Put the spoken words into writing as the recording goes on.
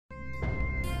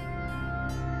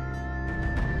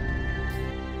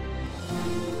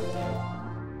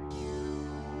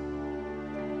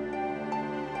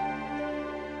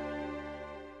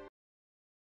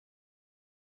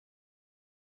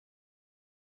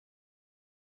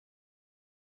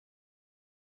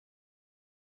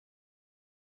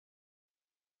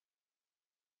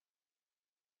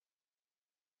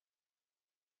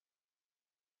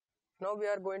Now we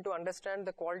are going to understand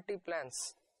the quality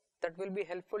plans that will be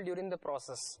helpful during the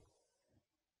process.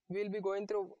 We will be going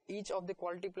through each of the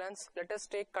quality plans. Let us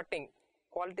take cutting,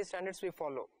 quality standards we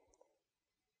follow.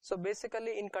 So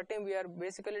basically in cutting we are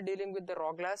basically dealing with the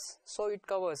raw glass. So it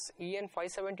covers EN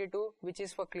 572 which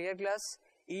is for clear glass,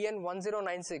 EN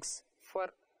 1096 for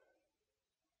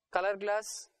color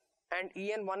glass, and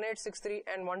EN 1863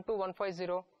 and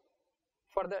 12150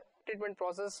 for the treatment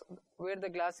process where the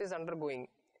glass is undergoing.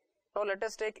 Now let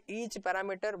us take each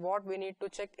parameter what we need to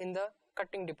check in the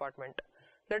cutting department.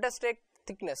 Let us take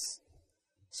thickness.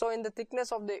 So in the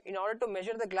thickness of in order to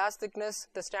measure the glass thickness,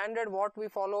 the standard what we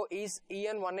follow is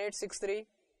EN 1863,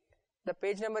 the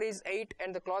page number is 8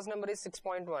 and the clause number is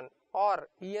 6.1, or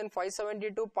EN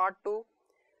 572 part 2.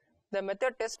 The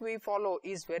method test we follow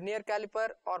is vernier caliper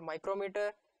or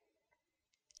micrometer,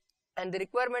 and the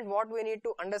requirement what we need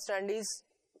to understand is,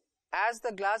 as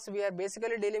the glass we are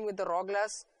basically dealing with the raw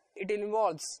glass, it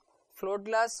involves float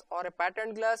glass or a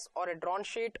patterned glass or a drawn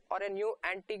sheet or a new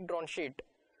antique drawn sheet.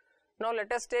 Now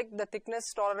let us take the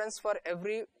thickness tolerance for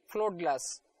every float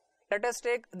glass. Let us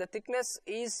take the thickness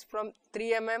is from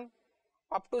 3 mm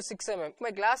up to 6 mm.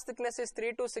 My glass thickness is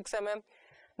 3 to 6 mm.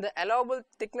 The allowable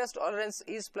thickness tolerance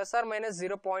is plus or minus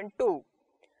 0.2,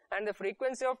 and the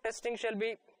frequency of testing shall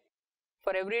be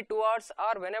for every 2 hours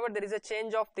or whenever there is a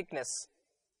change of thickness.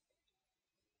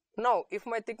 Now if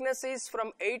my thickness is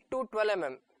from 8 to 12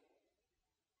 mm,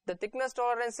 the thickness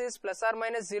tolerance is plus or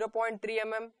minus 0.3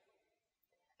 mm,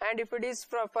 and if it is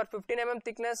for 15 mm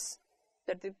thickness,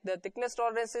 the thickness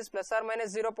tolerance is plus or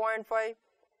minus 0.5,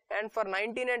 and for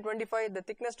 19 and 25 the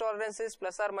thickness tolerance is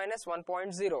plus or minus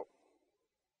 1.0.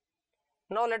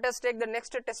 Now let us take the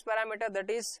next test parameter, that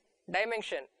is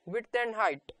dimension, width and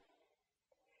height.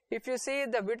 If you see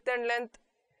the width and length,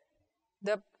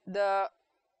 the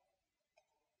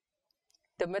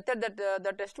method that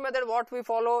the test method what we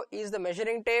follow is the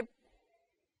measuring tape,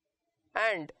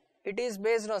 and it is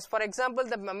based on, for example,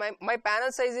 my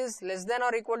panel size is less than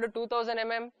or equal to 2000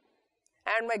 mm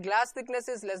and my glass thickness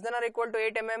is less than or equal to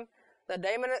 8 mm.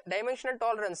 The dimensional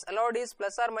tolerance allowed is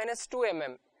plus or minus 2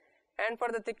 mm, and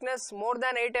for the thickness more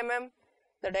than 8 mm,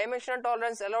 the dimensional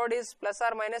tolerance allowed is plus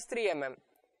or minus 3 mm.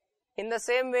 In the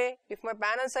same way, if my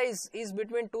panel size is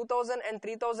between 2000 and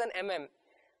 3000 mm,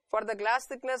 for the glass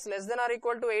thickness less than or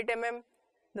equal to 8 mm,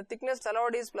 the thickness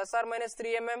allowed is plus or minus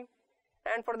 3 mm,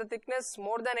 and for the thickness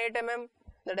more than 8 mm,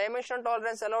 the dimensional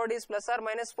tolerance allowed is plus or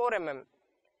minus 4 mm.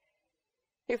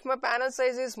 If my panel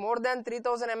size is more than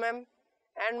 3000 mm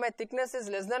and my thickness is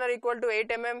less than or equal to 8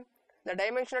 mm, the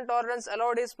dimensional tolerance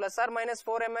allowed is plus or minus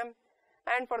 4 mm,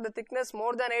 and for the thickness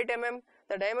more than 8 mm,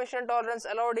 the dimensional tolerance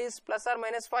allowed is plus or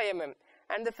minus 5 mm,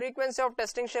 and the frequency of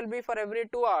testing shall be for every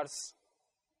 2 hours.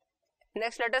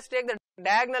 Next let us take the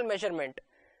diagonal measurement.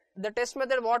 The test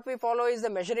method what we follow is the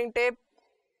measuring tape,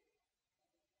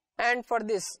 and for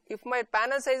this, if my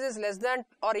panel size is less than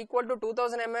or equal to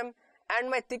 2000 mm and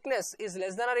my thickness is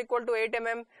less than or equal to 8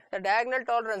 mm, the diagonal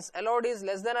tolerance allowed is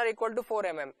less than or equal to 4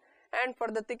 mm, and for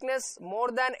the thickness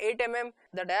more than 8 mm,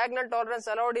 the diagonal tolerance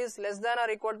allowed is less than or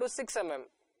equal to 6 mm.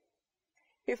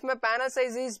 If my panel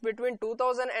size is between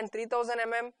 2000 and 3000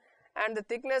 mm and the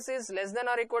thickness is less than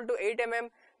or equal to 8 mm,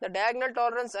 the diagonal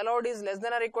tolerance allowed is less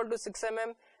than or equal to 6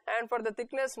 mm, and for the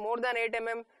thickness more than 8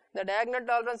 mm, the diagonal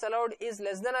tolerance allowed is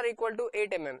less than or equal to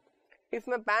 8 mm. If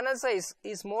my panel size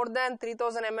is more than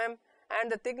 3000 mm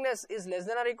and the thickness is less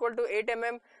than or equal to 8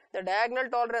 mm, the diagonal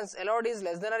tolerance allowed is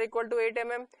less than or equal to 8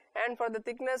 mm, and for the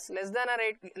thickness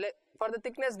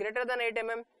greater than 8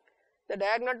 mm, the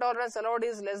diagonal tolerance allowed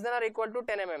is less than or equal to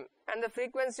 10 mm, and the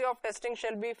frequency of testing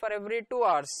shall be for every 2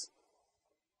 hours.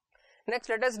 Next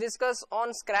let us discuss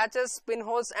on scratches,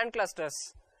 pinholes and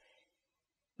clusters.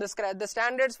 The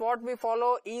standards what we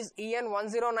follow is EN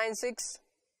 1096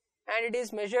 and it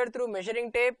is measured through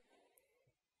measuring tape,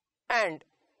 and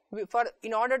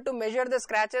in order to measure the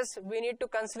scratches we need to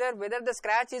consider whether the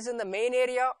scratch is in the main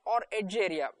area or edge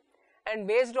area, and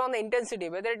based on the intensity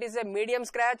whether it is a medium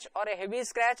scratch or a heavy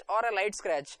scratch or a light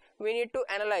scratch we need to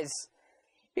analyze.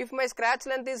 If my scratch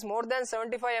length is more than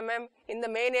 75 mm, in the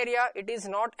main area it is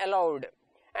not allowed,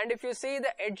 and if you see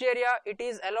the edge area it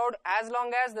is allowed as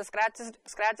long as the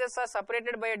scratches are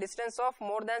separated by a distance of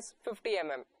more than 50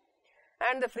 mm,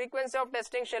 and the frequency of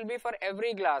testing shall be for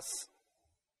every glass.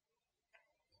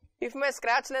 If my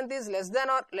scratch length is less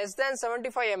than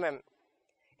 75 mm,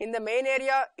 in the main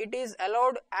area it is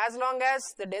allowed as long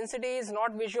as the density is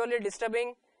not visually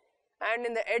disturbing, and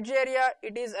in the edge area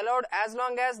it is allowed as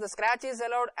long as the scratch is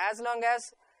allowed as long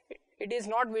as it is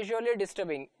not visually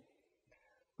disturbing.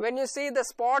 When you see the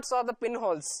spots or the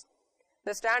pinholes,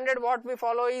 the standard what we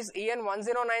follow is EN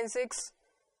 1096,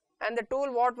 and the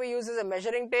tool what we use is a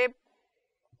measuring tape.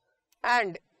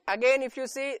 And again, if you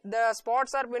see the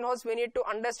spots or pinholes, we need to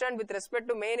understand with respect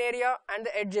to main area and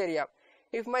the edge area.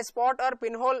 If my spot or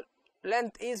pinhole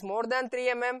length is more than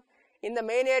 3 mm, in the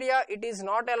main area it is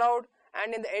not allowed,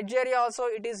 and in the edge area also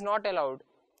it is not allowed.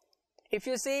 If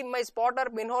you see my spot or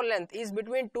pinhole length is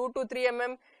between 2 to 3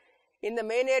 mm, in the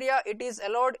main area it is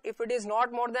allowed if it is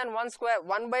not more than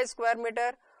 1 by square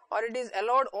meter, or it is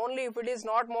allowed only if it is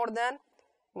not more than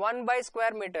 1 by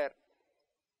square meter.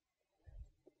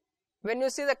 When you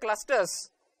see the clusters,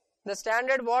 the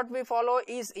standard what we follow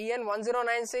is EN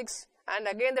 1096, and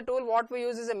again the tool what we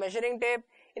use is a measuring tape.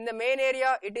 In the main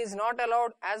area it is not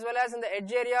allowed, as well as in the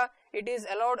edge area it is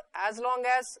allowed, as long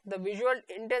as the visual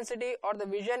intensity or the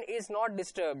vision is not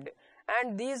disturbed,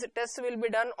 and these tests will be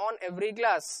done on every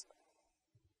glass.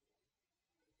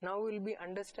 Now we will be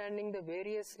understanding the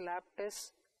various lab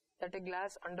tests that a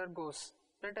glass undergoes.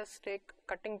 Let us take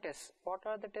cutting tests. What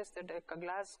are the tests that a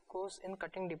glass goes in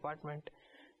cutting department?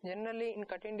 Generally in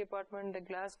cutting department the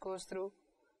glass goes through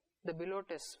the below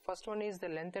tests. First one is the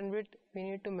length and width. We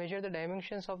need to measure the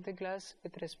dimensions of the glass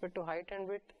with respect to height and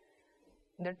width.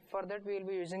 For that we will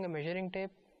be using a measuring tape.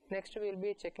 Next we will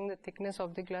be checking the thickness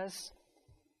of the glass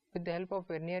with the help of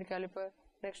vernier caliper.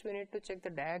 Next we need to check the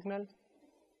diagonal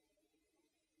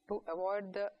to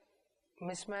avoid the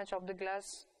mismatch of the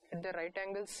glass at the right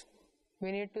angles.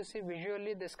 We need to see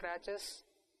visually the scratches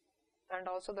and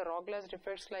also the raw glass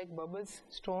defects like bubbles,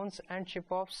 stones and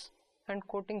chip-offs, and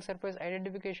coating surface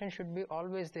identification should be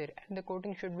always there, and the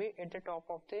coating should be at the top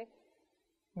of the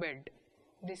bed.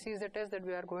 This is the test that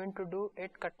we are going to do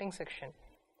at cutting section.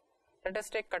 Let us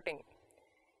take cutting.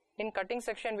 In cutting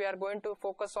section we are going to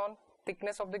focus on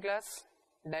thickness of the glass,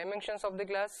 dimensions of the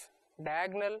glass,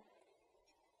 diagonal.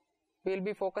 We will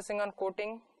be focusing on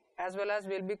coating, as well as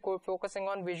we will be focusing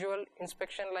on visual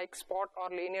inspection like spot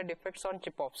or linear defects on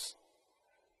chip-offs.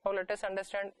 Now let us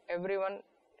understand everyone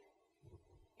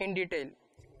in detail.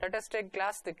 Let us take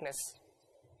glass thickness.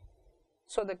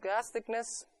 So the glass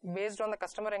thickness, based on the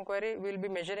customer inquiry, we will be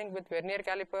measuring with vernier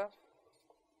caliper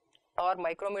or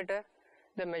micrometer.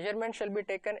 The measurement shall be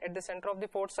taken at the center of the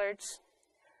 4 sides.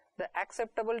 The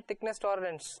acceptable thickness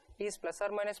tolerance is plus or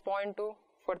minus 0.2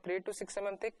 for 3 to 6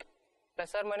 mm thick,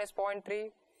 plus or minus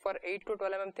 0.3 for 8 to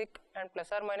 12 mm thick, and plus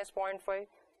or minus 0.5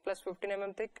 plus 15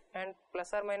 mm thick, and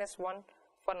plus or minus 1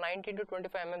 for 19 to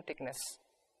 25 mm thickness.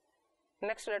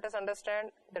 Next let us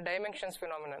understand the dimensions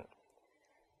phenomenon.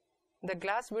 The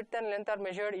glass width and length are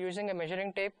measured using a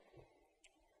measuring tape.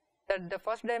 That the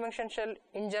first dimension shall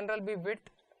in general be width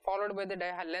followed by the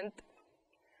length.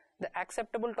 The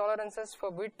acceptable tolerances for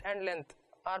width and length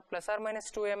are plus or minus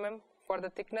 2 mm for the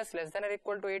thickness less than or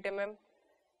equal to 8 mm,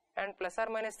 and plus or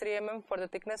minus 3 mm for the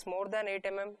thickness more than 8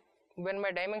 mm when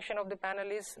my dimension of the panel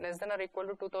is less than or equal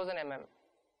to 2000 mm.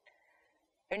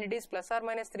 And it is plus or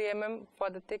minus 3 mm for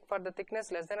the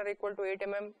thickness less than or equal to 8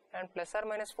 mm, and plus or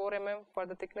minus 4 mm for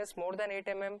the thickness more than 8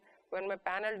 mm when my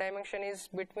panel dimension is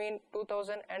between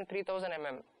 2000 and 3000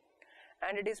 mm.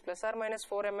 And it is plus or minus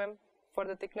 4 mm for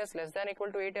the thickness less than or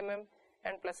equal to 8 mm,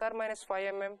 and plus or minus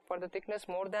 5 mm for the thickness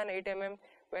more than 8 mm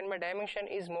when my dimension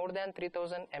is more than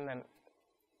 3000 mm.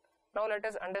 Now let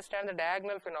us understand the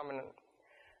diagonal phenomenon.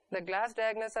 The glass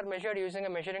diagonals are measured using a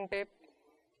measuring tape.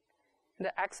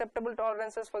 The acceptable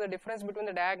tolerances for the difference between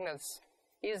the diagonals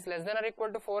is less than or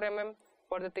equal to 4 mm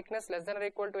for the thickness less than or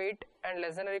equal to 8 and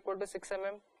less than or equal to 6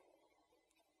 mm,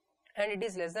 and it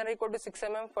is less than or equal to 6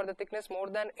 mm for the thickness more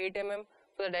than 8 mm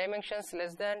for the dimensions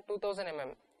less than 2000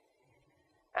 mm,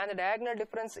 and the diagonal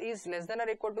difference is less than or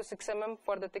equal to 6 mm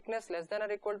for the thickness less than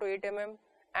or equal to 8 mm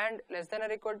and less than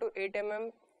or equal to 8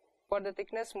 mm for the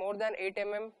thickness more than 8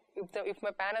 mm if my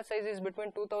panel size is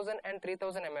between 2000 and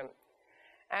 3000 mm,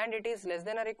 and it is less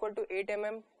than or equal to 8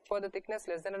 mm for the thickness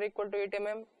less than or equal to 8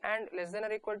 mm and less than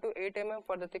or equal to 8 mm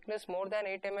for the thickness more than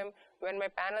 8 mm when my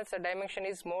panel's dimension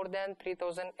is more than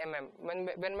 3000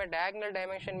 mm, when my diagonal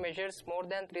dimension measures more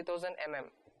than 3000 mm.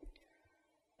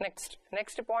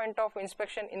 Next point of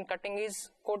inspection in cutting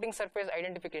is coating surface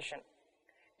identification.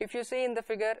 If you see in the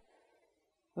figure,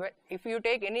 if you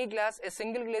take any glass, a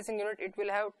single glazing unit, it will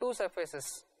have 2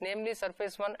 surfaces, namely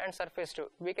surface 1 and surface 2.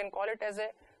 We can call it as a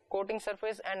coating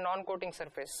surface and non-coating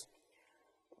surface.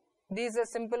 This is a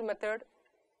simple method.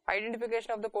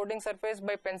 Identification of the coating surface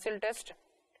by pencil test.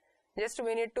 Just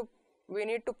we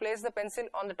need to place the pencil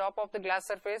on the top of the glass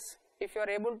surface. If you are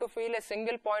able to feel a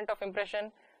single point of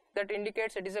impression, that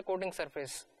indicates it is a coating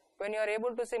surface. When you are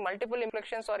able to see multiple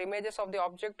impressions or images of the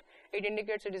object, it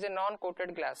indicates it is a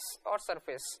non-coated glass or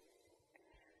surface.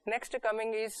 Next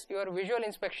coming is your visual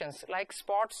inspections like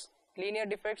spots, linear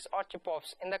defects or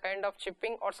chip-offs in the kind of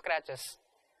chipping or scratches.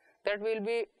 that will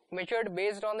be measured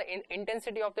based on the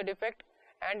intensity of the defect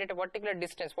and at a particular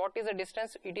distance. What is the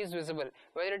distance? It is visible,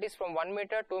 whether it is from 1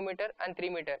 meter, 2 meter and 3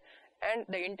 meter, and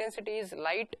the intensity is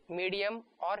light, medium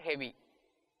or heavy.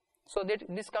 So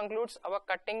this concludes our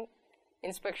cutting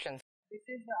inspections. This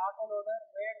is the auto loader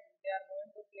where they are going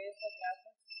to place the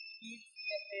glasses, sheets in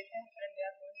a station, and they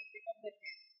are going to pick up the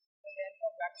sheets with the help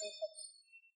of vacuum pumps.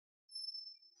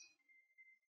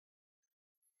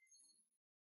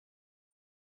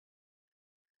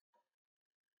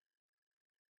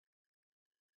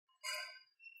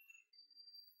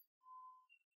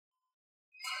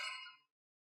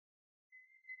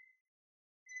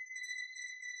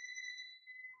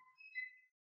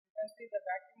 You can see the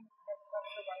vacuum has cut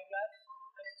the one glass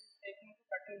and it is taking to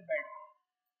cutting bed.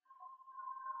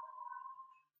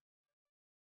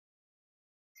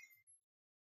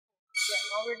 Yeah,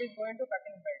 now it is going to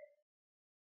cutting bed.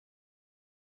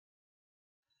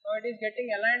 Now it is getting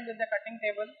aligned with the cutting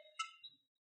table.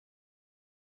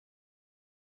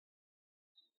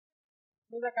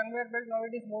 Through the conveyor belt, now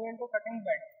it is moving to cutting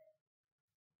bed.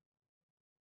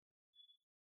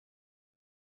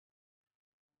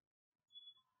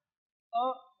 So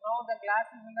now the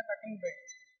glass is in the cutting bed.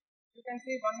 You can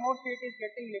see one more sheet is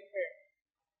getting lifted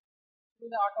through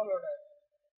the auto loader.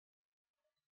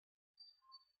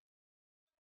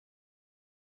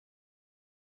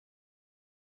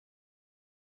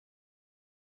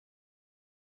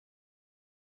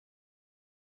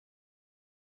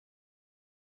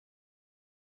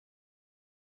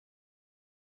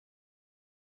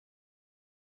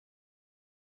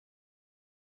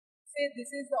 See,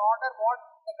 this is the order what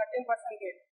the cutting person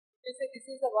gets. You see, this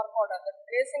is the work order. The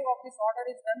tracing of this order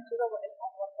is done through the help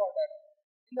of work order.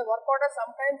 In the work order,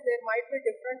 sometimes there might be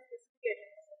different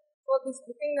specifications. So this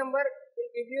booking number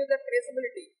will give you the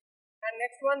traceability. And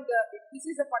next one, this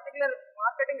is a particular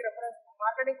marketing reference,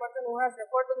 marketing person who has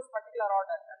referred to this particular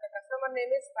order, and the customer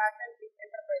name is Fashion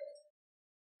Enterprises.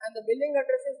 And the billing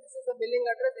address is, this is the billing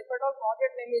address. If at all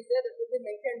project name is there, it will be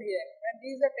mentioned here. And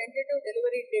this is the tentative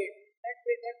delivery date that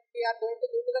we are going to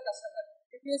do to the customer.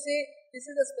 If you see, this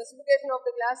is the specification of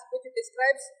the glass which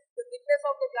describes the thickness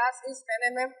of the glass is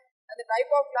 10 mm and the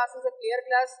type of glass is a clear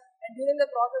glass, and during the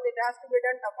process it has to be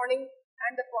done toughening,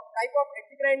 and the type of edge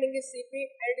grinding is CP,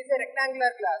 and it is a rectangular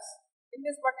glass. In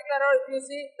this particular, if you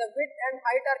see, the width and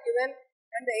height are given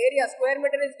and the area square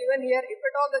meter is given here. If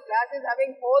at all the glass is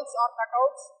having holes or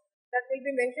cutouts, that will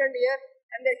be mentioned here,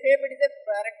 and the shape, it is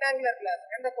a rectangular glass,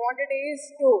 and the quantity is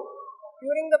 2.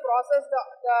 During the process,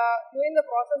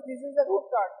 this is the root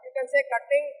chart. You can say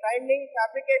cutting, grinding,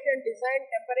 fabrication, design,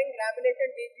 tempering, lamination,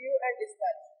 TPU and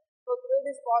dispatch. So through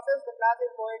this process, the glass is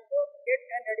going to get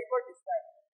and ready for dispatch.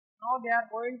 Now they are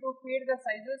going to feed the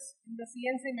sizes in the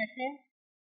CNC machine.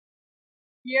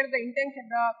 Here the intention,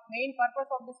 the main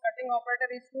purpose of this cutting operator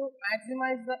is to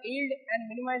maximize the yield and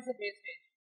minimize the wastage.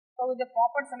 So with the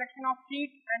proper selection of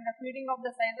sheet and the feeding of the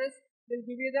sizes will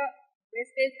give you the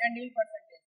wastage and yield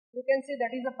percentage. You can see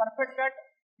that is a perfect cut.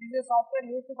 This is a software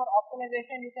used for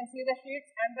optimization. You can see the sheets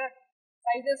and the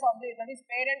sizes of the, that is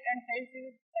parent and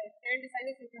child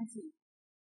sizes you can see.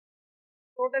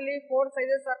 Totally 4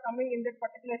 sizes are coming in that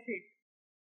particular sheet.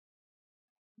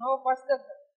 Now first the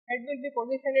head will be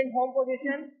positioned in home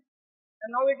position, and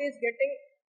now it is getting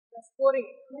the scoring.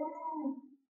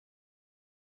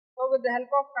 So with the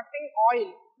help of cutting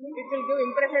oil, it will give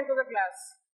impression to the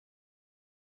glass.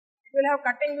 It will have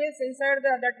cutting wheels inside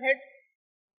that head.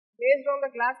 Based on the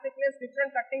glass thickness,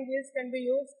 different cutting wheels can be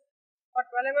used. For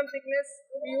 12 mm thickness,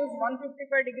 we use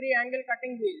 155-degree angle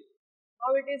cutting wheel.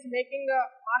 Now it is making a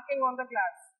marking on the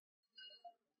glass.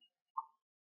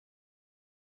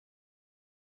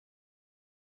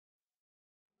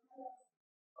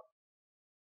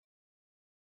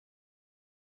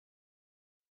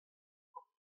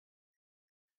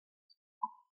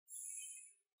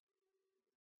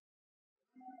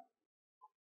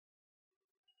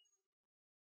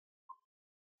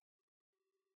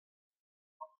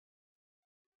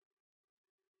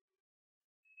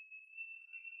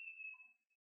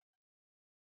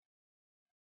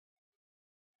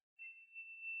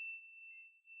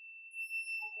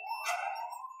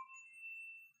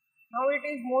 Now it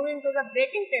is moving to the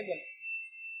breaking table.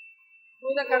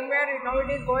 Through the conveyor, now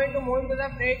it is going to move to the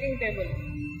breaking table.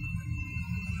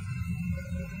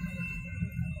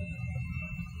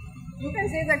 You can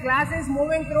see the glass is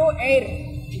moving through air.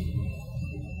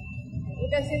 You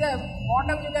can see the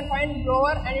bottom, you can find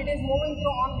blower, and it is moving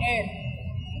through on air.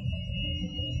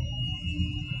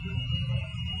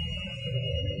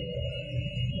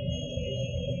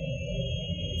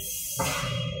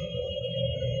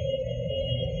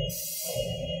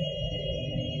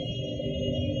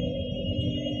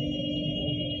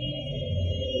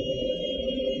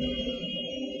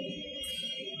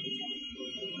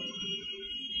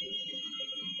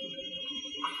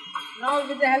 Now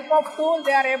with the help of tool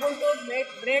they are able to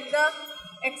break the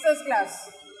excess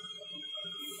glass.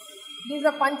 This is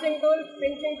a pinching tool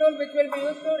which will be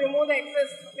used to remove the excess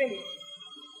trim.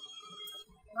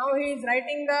 Now he is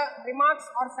writing the remarks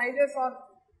or sizes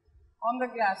on the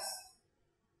glass.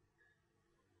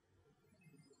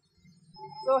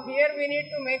 So here we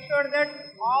need to make sure that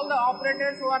all the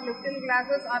operators who are lifting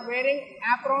glasses are wearing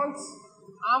aprons,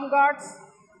 arm guards,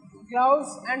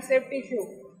 gloves and safety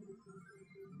shoe.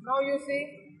 Now you see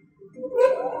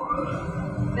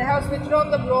they have switched on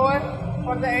the blower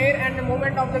for the air and the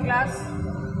movement of the glass.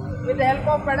 With the help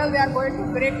of pedal they are going to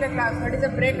break the glass, that is a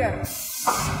breaker.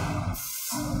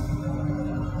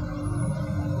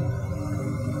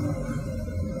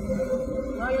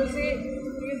 Now you see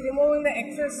he is removing the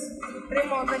excess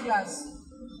trim of the glass.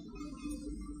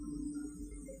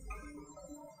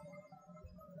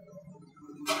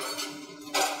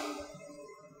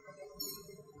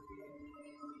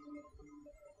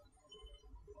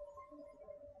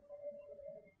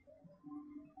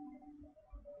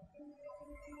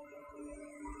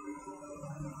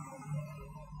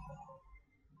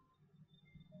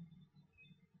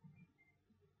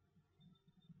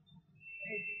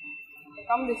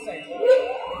 Come this side.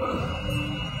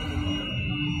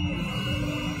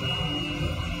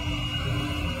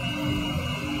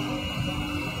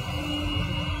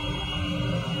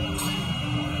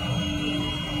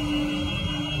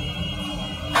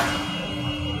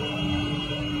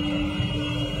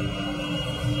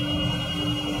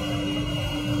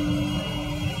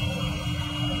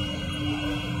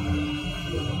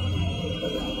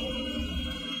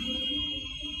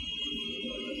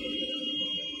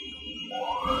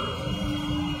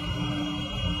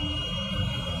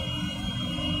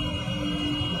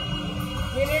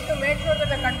 We need to make sure that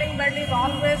the cutting bed is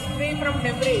always free from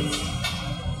debris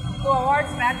to avoid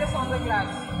scratches on the glass.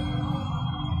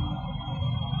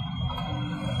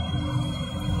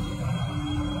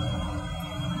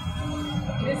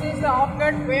 This is the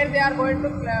offcut where they are going to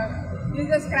this is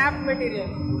the scrap material.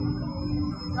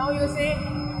 Now you see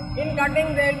in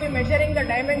cutting they will be measuring the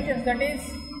dimensions, that is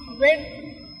width,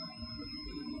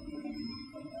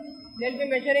 they will be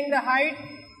measuring the height,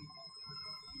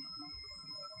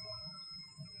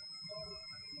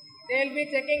 they will be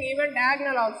checking even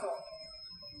diagonal also.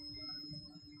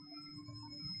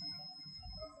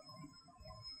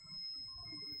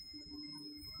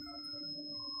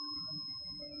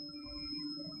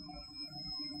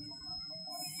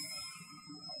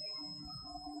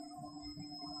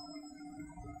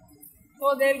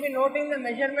 So they will be noting the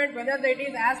measurement whether it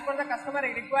is as per the customer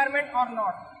requirement or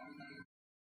not.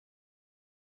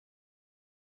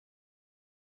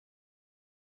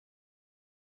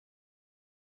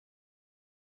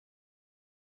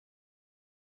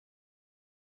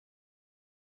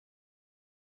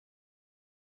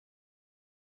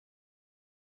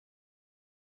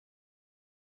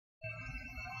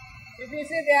 If you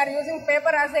see they are using paper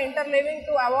as the interleaving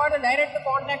to avoid the direct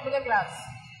contact to the glass.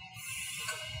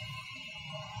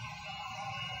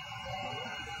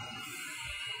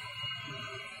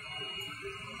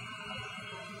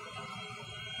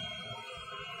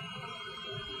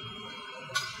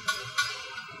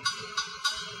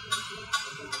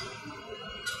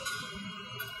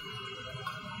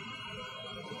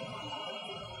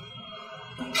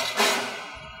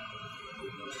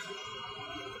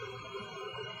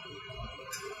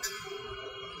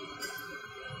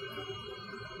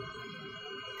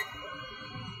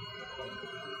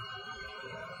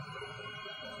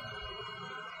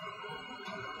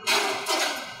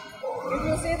 If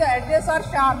you see the edges are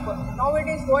sharp, now it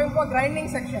is going for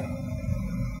grinding section.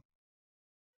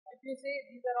 If you see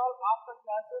these are all after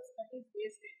glasses, that is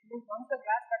wastage. Means once the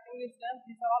glass cutting is done,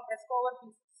 these are all left over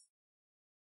pieces.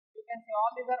 You can see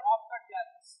all these are off-cut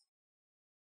glasses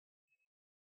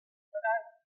that are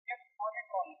kept on a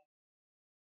trolley.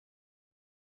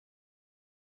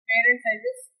 Parent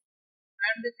sizes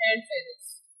and the child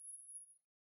sizes.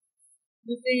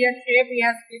 You see here shape he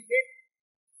has clipped it.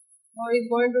 Now he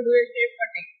is going to do a shape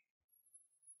cutting.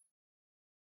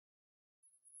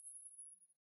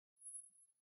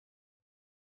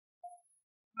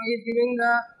 Now he is giving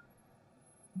the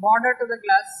border to the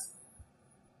glass.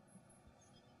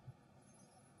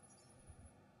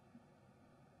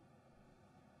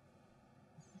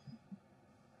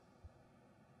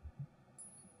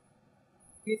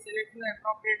 He is selecting the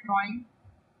appropriate drawing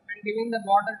and giving the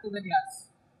border to the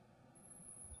glass.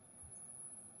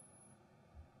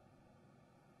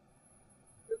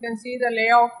 You can see the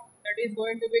layout that is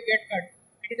going to be get cut.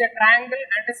 It is a triangle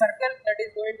and a circle that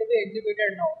is going to be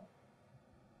executed now.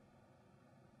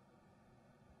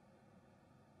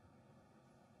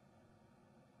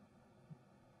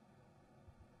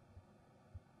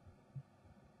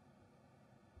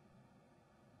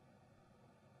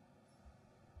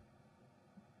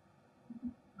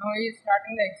 Now he is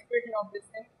starting the execution of this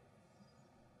thing.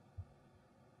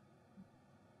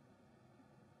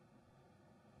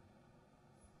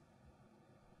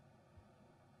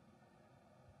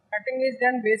 Cutting is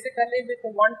done basically with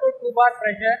 1 to 2 bar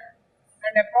pressure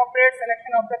and appropriate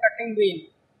selection of the cutting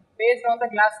wheel based on the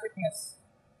glass thickness.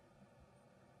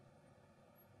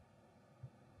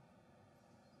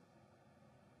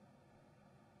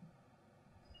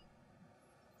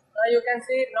 Now you can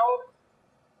see now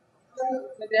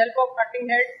with the help of cutting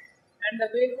head and the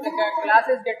wheel, the glass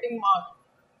is getting marked.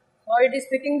 Now it is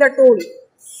picking the tool.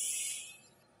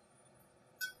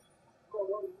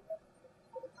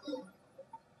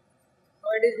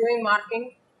 Now it is doing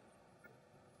marking.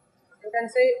 You can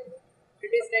see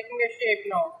it is taking a shape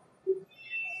now.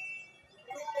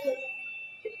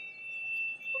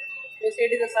 You see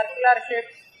it is a circular shape.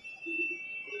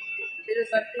 It is a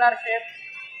circular shape.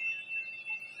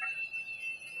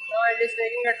 Now it is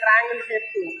taking a triangle shape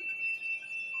too.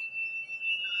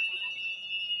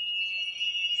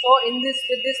 So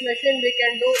with this machine we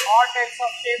can do all types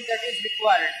of shape that is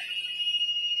required.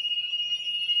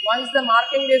 Once the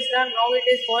marking is done, now it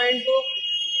is going to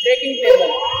breaking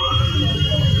table.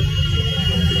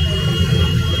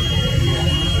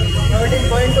 Now it is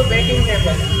going to baking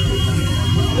table.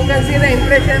 You can see the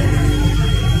impression.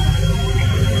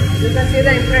 You can see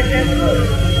the impression.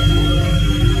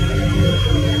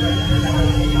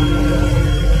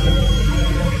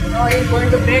 Now he is going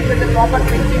to bake with the proper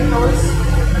pinching tools.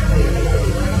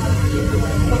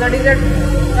 So that is a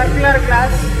circular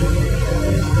glass.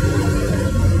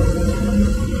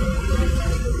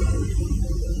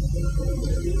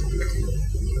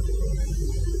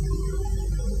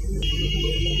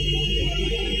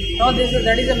 Now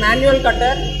that is a manual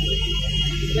cutter.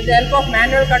 With the help of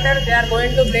manual cutter, they are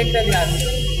going to break the glass.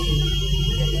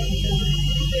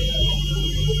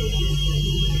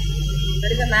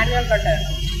 That is a manual cutter.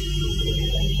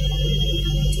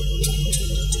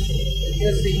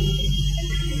 You see.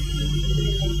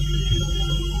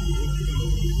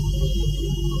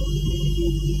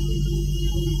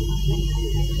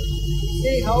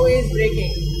 See how he is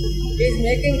breaking. He is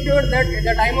making sure that at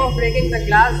the time of breaking the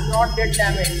glass not get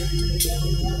damaged.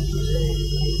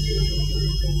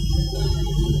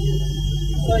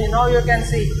 So now you can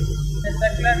see the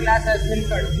circular glass has been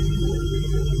cut.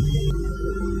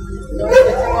 Now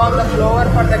switching on the blower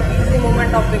for the easy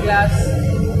movement of the glass.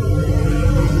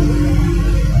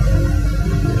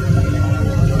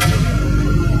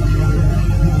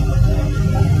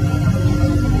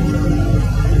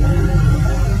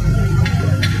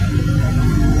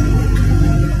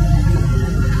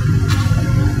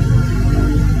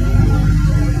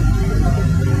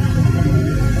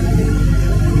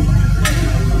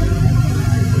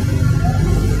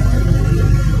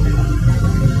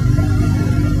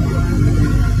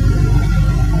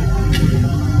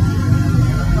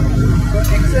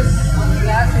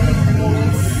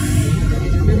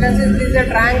 This is a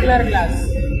triangular glass.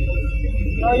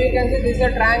 Now you can see this is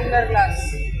a triangular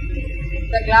glass.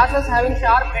 The glass is having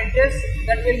sharp edges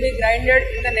that will be grinded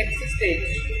in the next stage.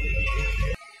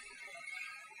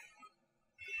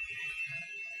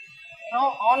 Now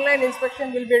online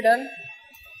inspection will be done.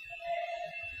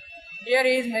 Here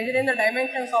he is measuring the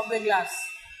dimensions of the glass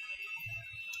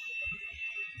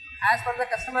as per the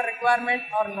customer requirement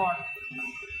or not.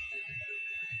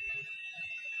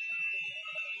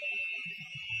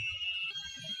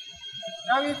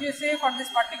 Now if you see for this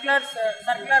particular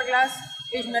circular glass,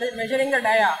 he is measuring the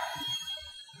dia.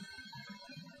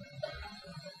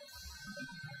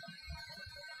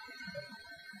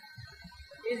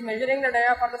 He is measuring the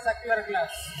dia for the circular glass.